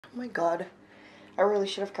Oh my god. I really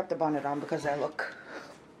should have kept the bonnet on because I look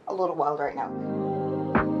a little wild right now.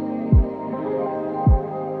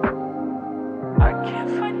 I can't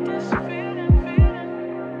fight this feeling.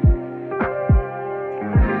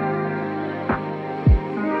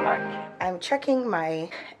 I'm checking my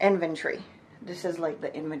inventory. This is like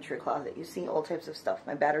the inventory closet. You see all types of stuff.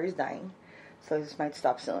 My battery's dying, so this might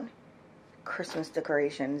stop soon. Christmas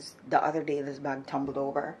decorations. The other day this bag tumbled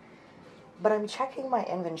over. But I'm checking my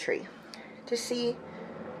inventory to see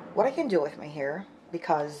what I can do with my hair,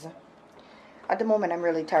 because at the moment I'm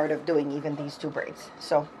really tired of doing even these 2 braids.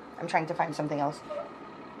 So I'm trying to find something else.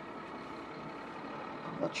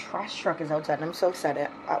 The trash truck is outside and I'm so excited.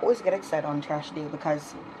 I always get excited on trash day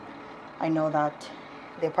because I know that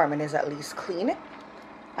the apartment is at least clean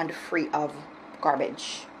and free of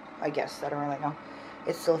garbage. I guess. I don't really know.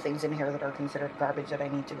 It's still things in here that are considered garbage that I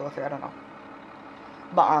need to go through. I don't know.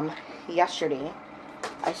 But yesterday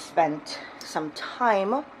I spent some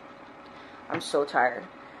time, I'm so tired.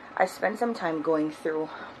 I spent some time going through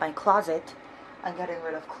my closet and getting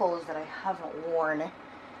rid of clothes that I haven't worn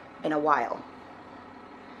in a while.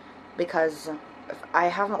 Because if I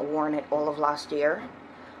haven't worn it all of last year,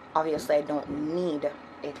 obviously I don't need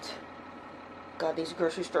it. God, these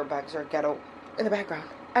grocery store bags are ghetto in the background.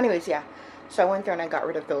 Anyways, yeah. So I went through and I got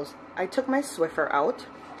rid of those. I took my Swiffer out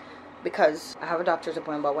because I have a doctor's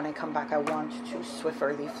appointment, but when I come back I want to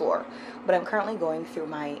Swiffer the floor. But I'm currently going through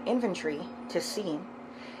my inventory to see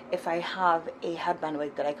if I have a headband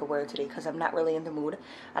wig that I could wear today, because I'm not really in the mood.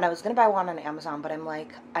 And I was going to buy one on Amazon, but I'm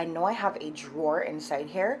like, I know I have a drawer inside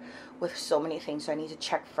here with so many things, so I need to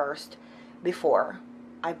check first before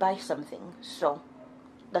I buy something. So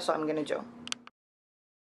that's what I'm going to do.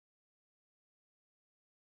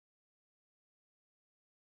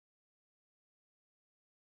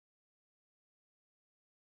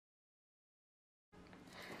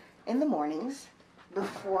 In the mornings,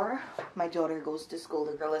 before my daughter goes to school,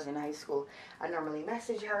 the girl is in high school, I normally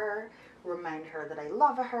message her, remind her that I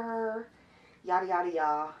love her, yada yada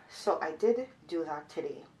yada. So I did do that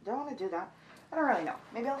today. Do I want to do that? I don't really know.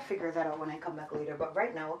 Maybe I'll figure that out when I come back later. But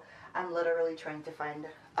right now, I'm literally trying to find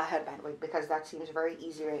a headband wig because that seems very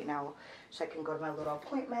easy right now. So I can go to my little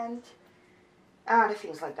appointment and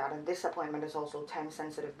things like that. And this appointment is also time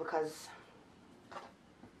sensitive because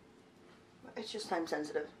it's just time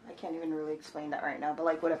sensitive. I can't even really explain that right now, but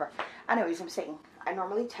like whatever. Anyways, I'm saying I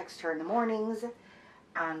normally text her in the mornings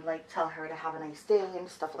and like tell her to have a nice day and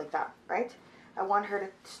stuff like that, right? I want her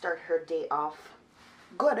to start her day off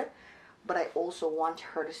good, but I also want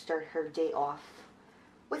her to start her day off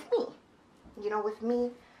with me. You know, with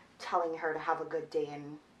me telling her to have a good day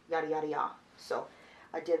and yada yada yada. So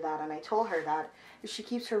I did that, and I told her that if she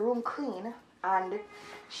keeps her room clean and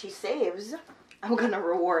she saves, I'm gonna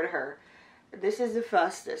reward her. This is the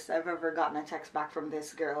fastest I've ever gotten a text back from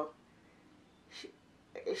this girl.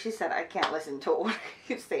 She said, I can't listen to what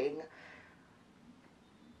you're saying.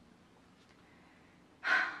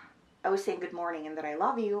 I was saying good morning and that I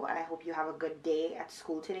love you and I hope you have a good day at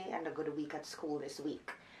school today and a good week at school this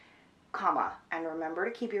week. Comma. And remember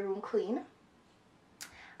to keep your room clean.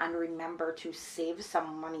 And remember to save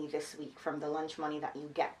some money this week from the lunch money that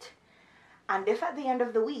you get. And if at the end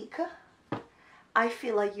of the week I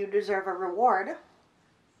feel like you deserve a reward,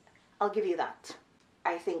 I'll give you that.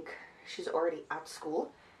 I think she's already at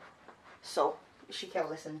school, so she can't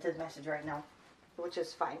listen to the message right now, which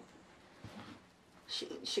is fine.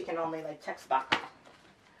 She can only like text back.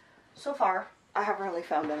 So far, I haven't really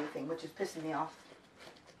found anything, which is pissing me off.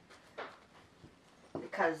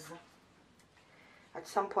 Because at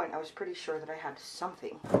some point I was pretty sure that I had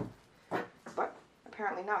something, but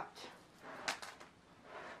apparently not.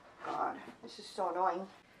 God, this is so annoying.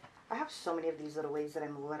 I have so many of these little wigs that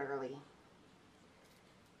I'm literally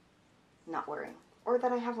not wearing, or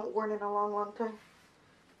that I haven't worn in a long, long time.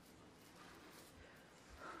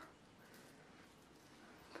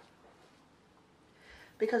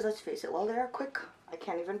 Because let's face it, while they are quick, I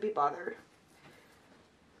can't even be bothered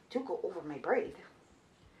to go over my braid.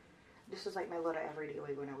 This is like my little everyday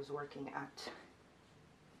wig when I was working at,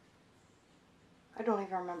 I don't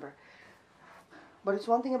even remember. But it's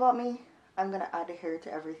one thing about me, I'm going to add hair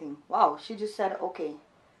to everything. Wow, she just said, okay.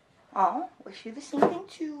 Oh, wish you the same thing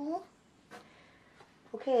too.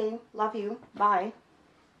 Okay, love you. Bye.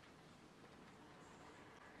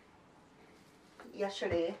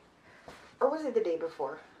 Yesterday, or was it the day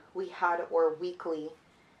before, we had our weekly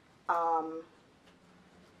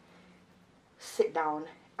sit down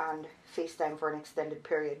and FaceTime for an extended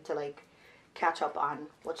period to like catch up on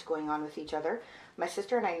what's going on with each other. My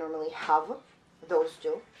sister and I normally have those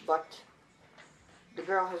two, but the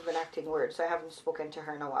girl has been acting weird, so I haven't spoken to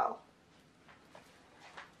her in a while.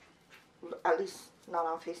 At least not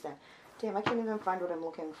on FaceTime. Damn, I can't even find what I'm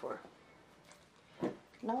looking for.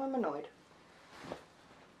 Now I'm annoyed.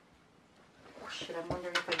 Oh shit, I'm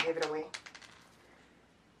wondering if I gave it away.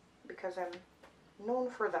 Because I'm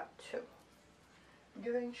known for that too.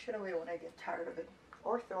 Giving shit away when I get tired of it.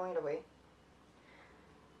 Or throwing it away.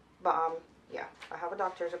 But yeah, I have a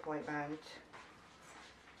doctor's appointment.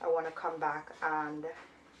 I want to come back and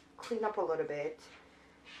clean up a little bit.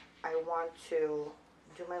 I want to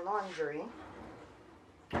do my laundry.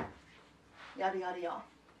 Yada yada yada.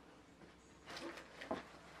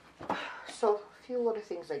 So, a few little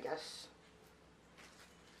things, I guess.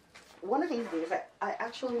 One of these days, I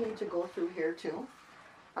actually need to go through here too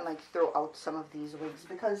and like throw out some of these wigs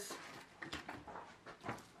because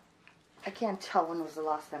I can't tell when was the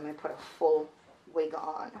last time I put a full wig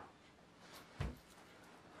on.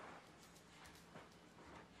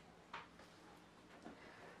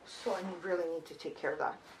 So I really need to take care of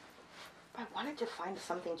that. But I wanted to find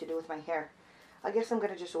something to do with my hair. I guess I'm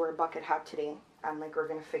going to just wear a bucket hat today and like we're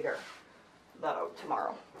going to figure that out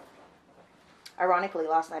tomorrow. Ironically,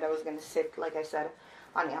 last night I was going to sit, like I said,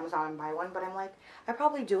 on Amazon and buy one, but I'm like, I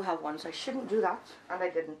probably do have one, so I shouldn't do that, and I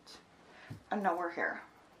didn't. And now we're here,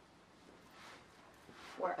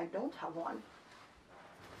 where I don't have one.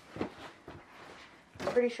 I'm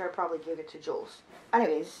pretty sure I probably gave it to Jules.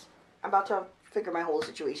 Anyways, I'm about to figure my whole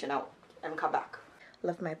situation out and come back.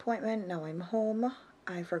 Left my appointment, now I'm home.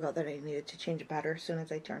 I forgot that I needed to change a battery as soon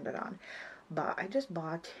as I turned it on. But I just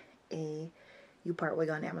bought a U-part wig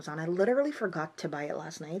on Amazon. I literally forgot to buy it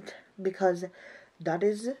last night because that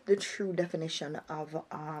is the true definition of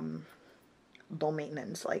low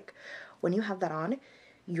maintenance. Like when you have that on,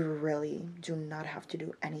 you really do not have to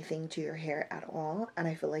do anything to your hair at all. And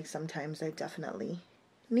I feel like sometimes I definitely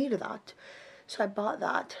need that. So I bought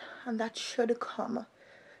that, and that should come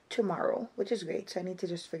tomorrow, which is great. So I need to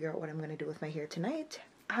just figure out what I'm going to do with my hair tonight.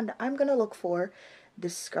 And I'm going to look for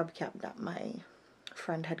this scrub cap that my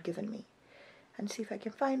friend had given me and see if I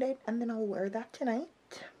can find it, and then I'll wear that tonight.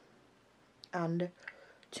 And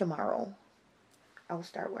tomorrow I'll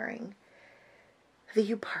start wearing the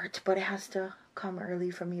U-part, but it has to come early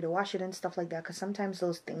for me to wash it and stuff like that, because sometimes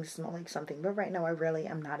those things smell like something. But right now I really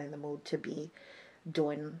am not in the mood to be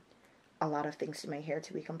doing a lot of things to my hair,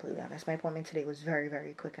 to be completely honest. My appointment today was very,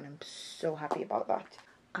 very quick, and I'm so happy about that.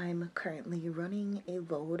 I'm currently running a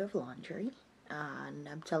load of laundry, and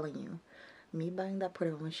I'm telling you, me buying that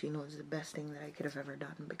put-away machine was the best thing that I could have ever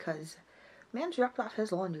done, because man dropped off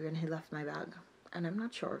his laundry and he left my bag, and I'm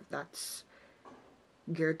not sure if that's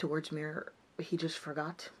geared towards me or he just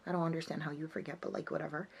forgot. I don't understand how you forget, but like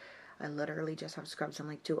whatever. I literally just have scrubs and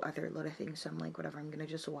like 2 other little things, so I'm like whatever, I'm gonna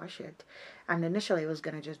just wash it. And initially I was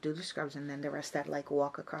gonna just do the scrubs and then the rest I'd like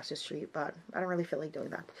walk across the street, but I don't really feel like doing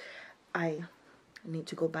that. I need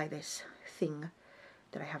to go buy this thing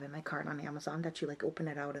that I have in my cart on Amazon that you like open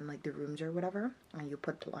it out in like the rooms or whatever, and you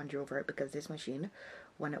put the laundry over it, because this machine,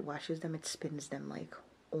 when it washes them, it spins them like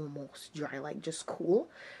almost dry, like just cool,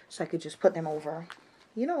 so I could just put them over.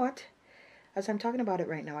 You know what, as I'm talking about it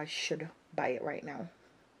right now, I should buy it right now.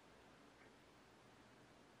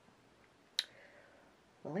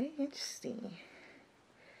 Let's see.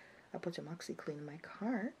 I put some OxyClean in my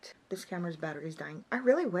cart. This camera's battery is dying. I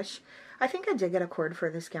really wish, I think I did get a cord for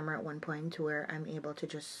this camera at one point to where I'm able to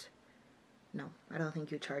just, no, I don't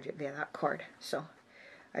think you charge it via that cord. So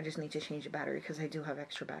I just need to change the battery, because I do have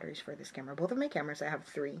extra batteries for this camera. Both of my cameras, I have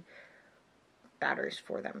 3 batteries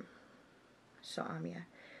for them. So yeah.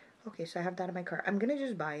 Okay, so I have that in my cart. I'm gonna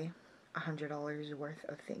just buy $100 worth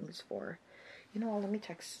of things for, you know, let me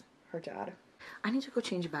text her dad. I need to go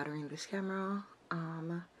change the battery in this camera.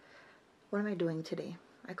 What am I doing today?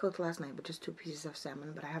 I cooked last night with just 2 pieces of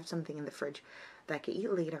salmon, but I have something in the fridge that I could eat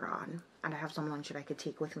later on, and I have some lunch that I could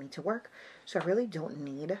take with me to work. So I really don't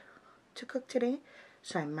need to cook today,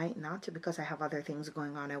 so I might not, because I have other things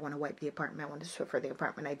going on. I want to wipe the apartment, I want to sweep for the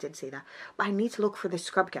apartment, I did say that. But I need to look for this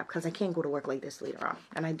scrub cap, because I can't go to work like this later on,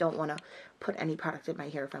 and I don't want to put any product in my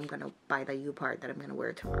hair if I'm going to buy the U-part that I'm going to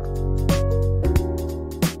wear tomorrow.